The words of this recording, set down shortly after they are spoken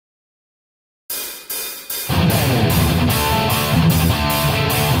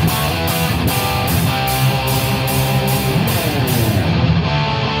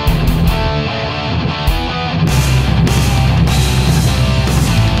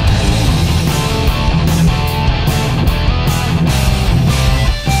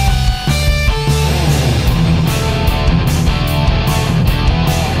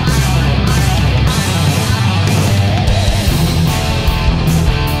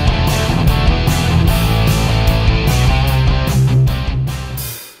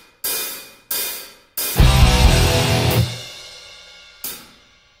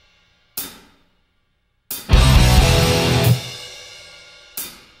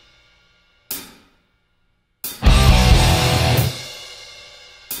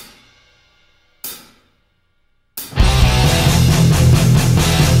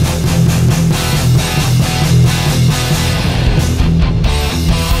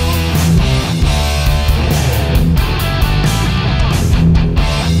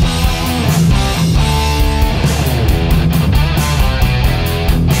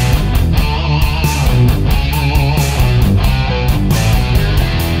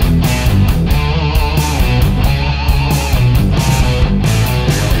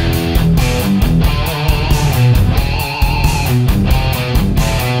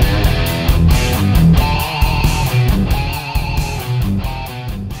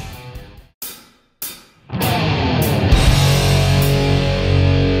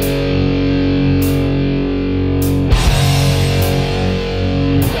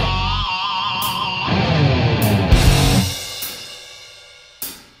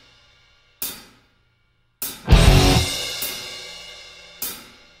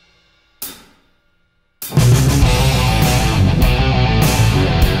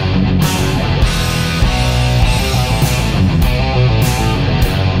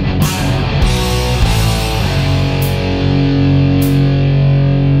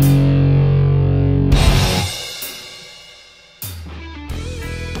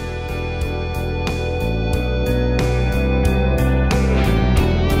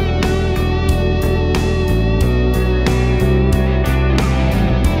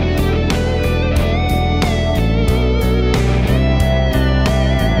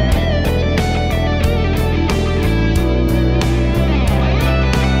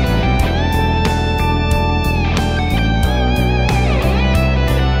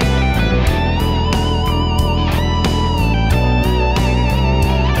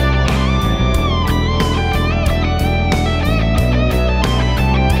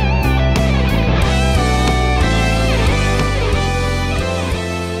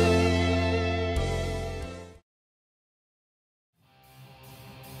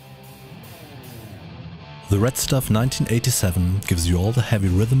Redstuff 1987 gives you all the heavy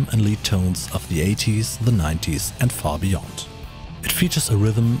rhythm and lead tones of the 80s, the 90s and far beyond. It features a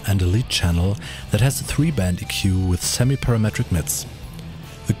rhythm and a lead channel that has a 3-band EQ with semi-parametric mids.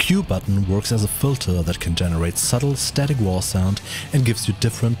 The Q button works as a filter that can generate subtle static wah sound and gives you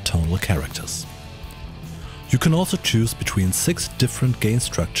different tonal characters. You can also choose between 6 different gain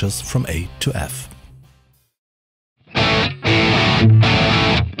structures from A to F.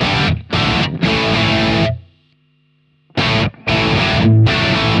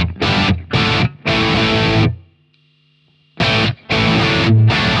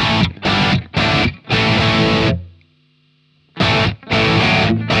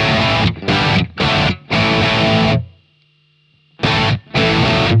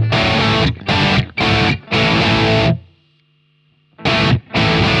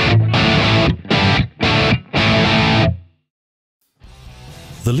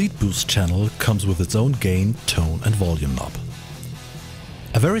 The lead boost channel comes with its own gain, tone and volume knob.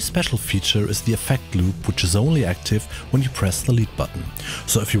 A very special feature is the effect loop, which is only active when you press the lead button.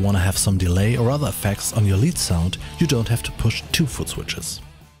 So if you want to have some delay or other effects on your lead sound, you don't have to push 2 foot switches.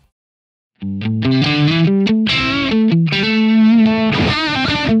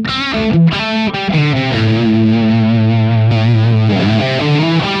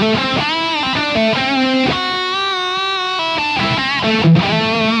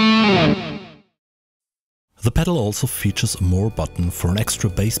 The pedal also features a more button for an extra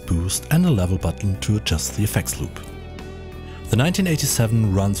bass boost and a level button to adjust the effects loop. The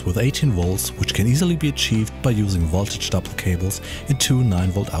 1987 runs with 18 volts, which can easily be achieved by using voltage double cables in 2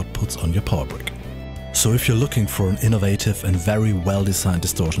 9-volt outputs on your power brick. So if you're looking for an innovative and very well designed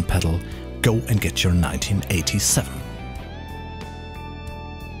distortion pedal, go and get your 1987.